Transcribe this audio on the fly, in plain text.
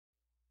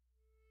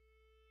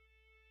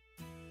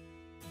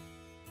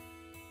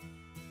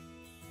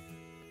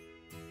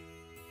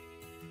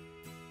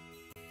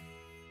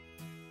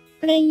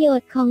ประโย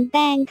ชน์ของแต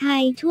งไท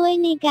ยช่วย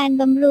ในการ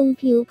บำรุง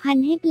ผิวพรรณ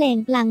ให้เปล่ง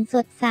ปลั่งส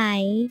ดใส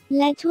แ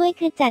ละช่วย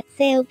ขจัดเซ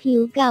ลล์ผิ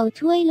วเก่า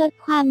ช่วยลด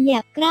ความหย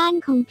าบกร้าน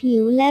ของผิ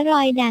วและร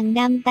อยด่าง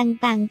ดำ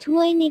ต่างๆช่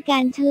วยในกา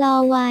รชะลอ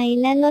วัย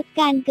และลด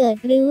การเกิด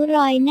ริ้วร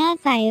อยหน้า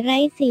ใสไร้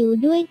สิว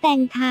ด้วยแตง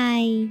ไท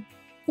ย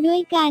ด้ว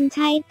ยการใ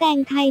ช้แตง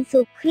ไทย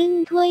สุกครึ่ง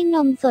ถ้วยน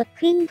มสด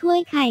ครึ่งถ้วย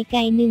ไข่ไ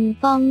ก่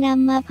1 ฟองน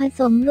ำมาผ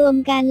สมรวม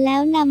กันแล้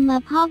วนำมา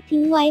พอก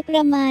ทิ้งไว้ปร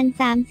ะมาณ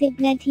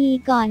30 นาที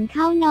ก่อนเ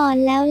ข้านอน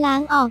แล้วล้า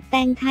งออกแต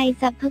งไทย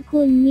สรรพ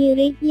คุณมี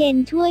ฤทธิ์เย็น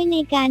ช่วยใน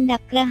การดั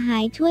บกระหา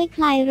ยช่วยค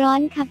ลายร้อ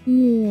นขับเห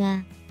งื่อ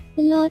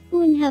ลด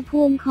อุณห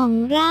ภูมิของ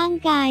ร่าง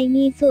กาย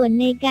มีส่วน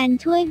ในการ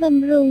ช่วยบ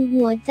ำรุง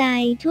หัวใจ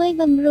ช่วย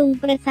บำรุง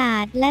ประสา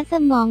ทและส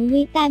มอง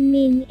วิตา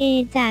มินเอ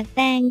จากแ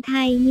ตงไท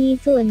ยมี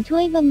ส่วนช่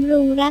วยบำ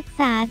รุงรัก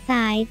ษาส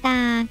ายต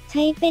าใ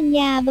ช้เป็น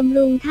ยาบำ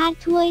รุงธาตุ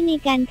ช่วยใน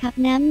การขับ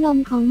น้ำนม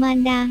ของมาร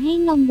ดาให้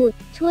นมบุตร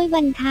ช่วยบ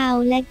รรเทา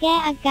และแก้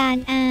อาการ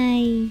ไอ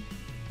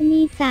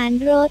มีสาร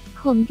รส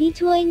ขมที่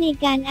ช่วยใน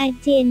การอา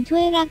เจียนช่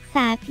วยรักษ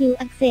าผิว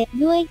อักเสบ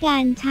ด้วยกา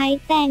รใช้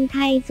แตงไท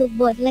ยสุก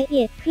บดละเ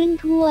อียดครึ่ง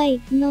ถ้วย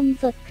นม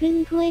สดครึ่ง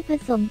ถ้วยผ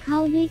สมเข้า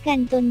ด้วยกัน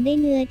จนได้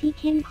เนื้อที่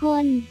เข้มข้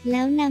นแ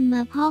ล้วนำม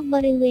าพอกบ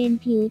ริเวณ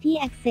ผิวที่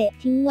อักเสบ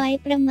ทิ้งไว้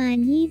ประมาณ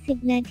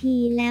20 นาที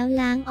แล้ว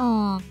ล้างอ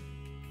อก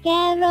แ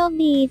ก้โรค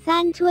ดี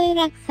สั้นช่วย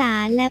รักษา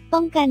และป้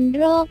องกัน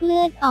โรคเลื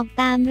อดออก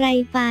ตามไร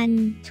ฟัน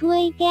ช่ว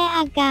ยแก้อ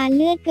าการเ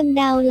ลือดกำเ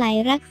ดาไหล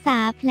รักษา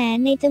แผล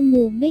ในจ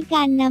มูกด้วยก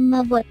ารนำม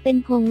าบดเป็น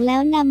ผงแล้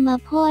วนำมา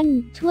พ่น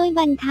ช่วยบ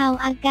รรเทา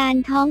อาการ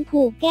ท้อง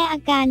ผูกแก้อา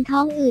การท้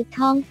องอืด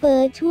ท้องเฟ้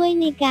อช่วย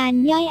ในการ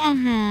ย่อยอา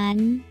หาร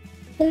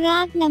รา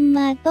กนำม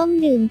าต้ม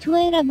ดื่มช่ว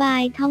ยระบา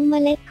ยท้องเม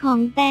ล็ดของ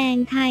แตง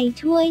ไทย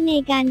ช่วยใน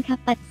การขับ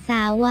ปัสส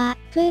าวะ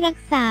ช่วยรัก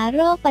ษาโร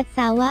คปัสส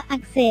าวะอั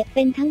กเสบเ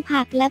ป็นทั้ง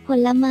ผักและผ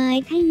ลไม้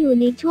ถ้าอยู่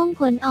ในช่วง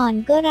ผลอ่อน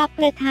ก็รับ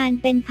ประทาน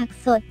เป็นผัก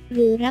สดห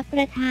รือรับป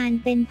ระทาน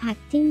เป็นผัก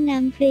จิ้มน้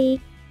ำพริก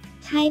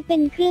ใช้เป็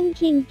นเครื่องเ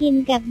คียงกิน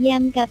กับย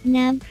ำกับ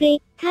น้ำพริ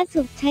กถ้า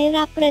สุกใช้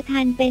รับประทา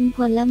นเป็นผ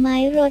ลไม้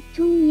รส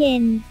ชุ่มเย็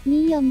น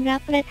นิยมรั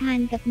บประทาน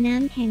กับน้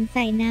ำแข็งใ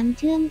ส่น้ำเ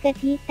ชื่อมกะ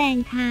ทิแตง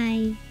ไทย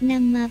น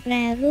ำมาแปร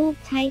รูป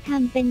ใช้ท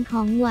ำเป็นข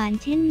องหวาน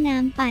เช่นน้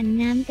ำปั่น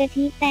น้ำกะ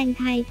ทิแตง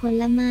ไทยผ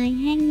ลไม้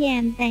แห้งแย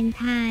มแตง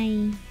ไทย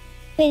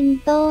เป็น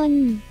ต้น